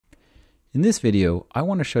In this video, I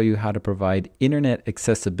want to show you how to provide internet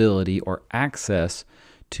accessibility or access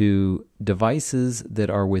to devices that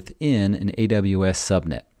are within an AWS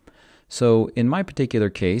subnet. So in my particular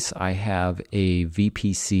case, I have a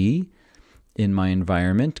VPC in my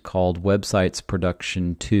environment called Websites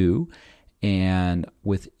Production 2. And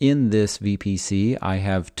within this VPC, I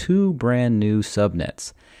have two brand new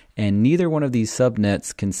subnets. And neither one of these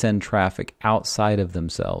subnets can send traffic outside of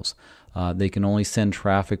themselves. They can only send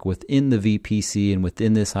traffic within the VPC and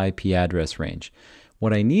within this IP address range.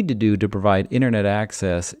 What I need to do to provide internet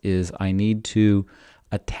access is I need to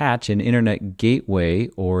attach an internet gateway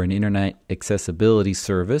or an internet accessibility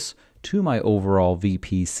service to my overall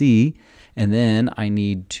VPC, and then I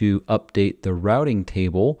need to update the routing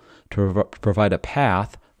table to provide a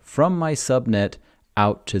path from my subnet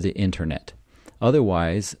out to the internet.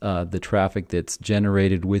 Otherwise, the traffic that's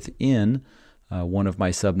generated within one of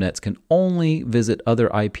my subnets can only visit other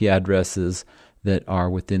IP addresses that are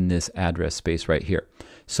within this address space right here.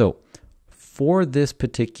 So for this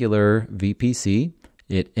particular VPC,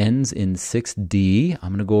 it ends in 6D.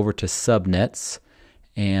 I'm going to go over to subnets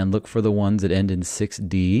and look for the ones that end in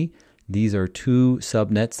 6D. These are two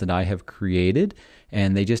subnets that I have created,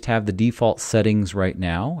 and they just have the default settings right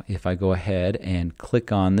now. If I go ahead and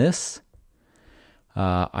click on this,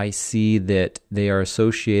 I see that they are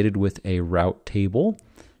associated with a route table.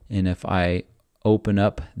 And if I open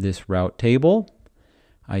up this route table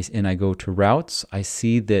and I go to routes, I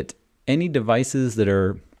see that any devices that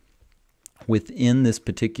are within this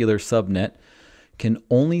particular subnet can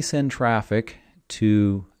only send traffic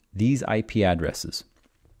to these IP addresses.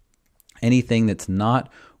 Anything that's not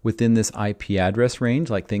within this IP address range,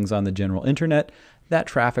 like things on the general internet, that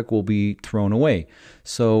traffic will be thrown away.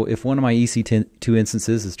 So if one of my EC2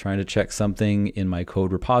 instances is trying to check something in my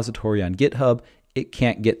code repository on GitHub, it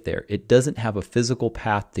can't get there. It doesn't have a physical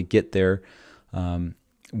path to get there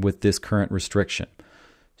with this current restriction.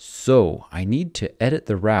 So I need to edit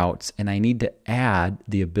the routes, and I need to add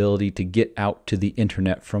the ability to get out to the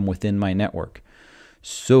internet from within my network.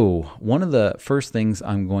 So one of the first things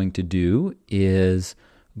I'm going to do is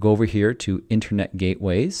go over here to Internet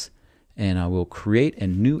Gateways, and I will create a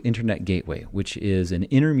new internet gateway, which is an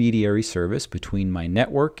intermediary service between my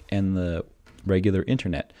network and the regular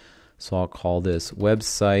internet. So I'll call this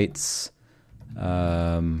Websites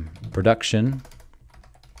Production.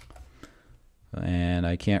 And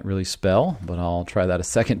I can't really spell, but I'll try that a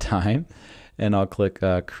second time. And I'll click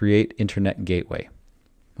Create Internet Gateway.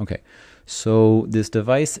 Okay, so this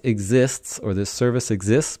device exists, or this service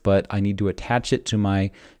exists, but I need to attach it to my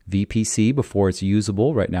VPC before it's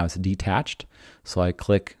usable. Right now it's detached. So I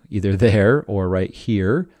click either there or right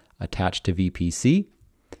here, Attach to VPC.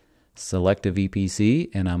 Select a VPC,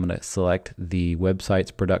 and I'm going to select the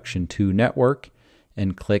Websites Production 2 network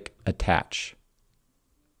and click Attach.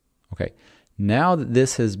 Okay, now that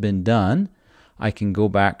this has been done, I can go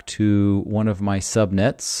back to one of my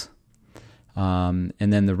subnets, and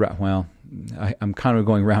then I'm kind of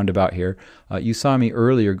going roundabout here. You saw me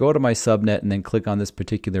earlier go to my subnet and then click on this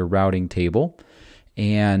particular routing table,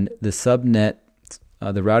 and the subnet,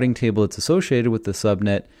 the routing table that's associated with the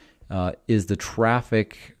subnet is the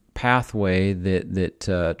traffic pathway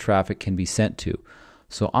that traffic can be sent to.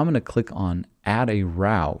 So I'm going to click on Add a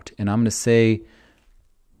Route, and I'm going to say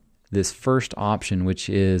this first option, which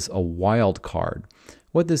is a wildcard.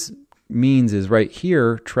 What this means is right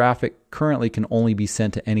here, traffic currently can only be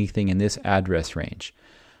sent to anything in this address range.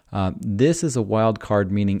 This is a wildcard,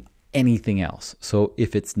 meaning anything else. So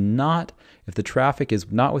if the traffic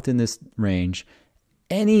is not within this range,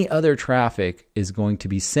 any other traffic is going to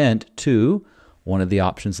be sent to one of the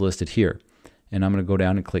options listed here. And I'm going to go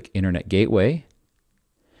down and click Internet Gateway,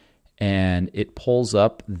 and it pulls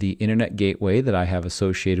up the internet gateway that I have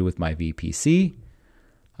associated with my VPC.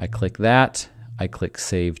 I click that. I click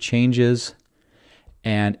Save Changes.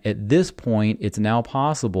 And at this point, it's now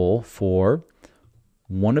possible for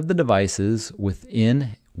one of the devices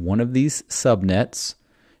within one of these subnets,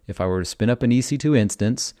 if I were to spin up an EC2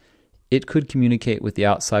 instance, it could communicate with the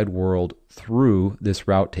outside world through this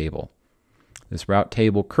route table. This route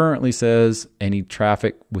table currently says any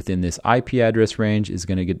traffic within this IP address range is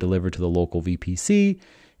going to get delivered to the local VPC,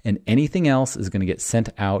 and anything else is going to get sent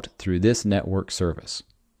out through this network service.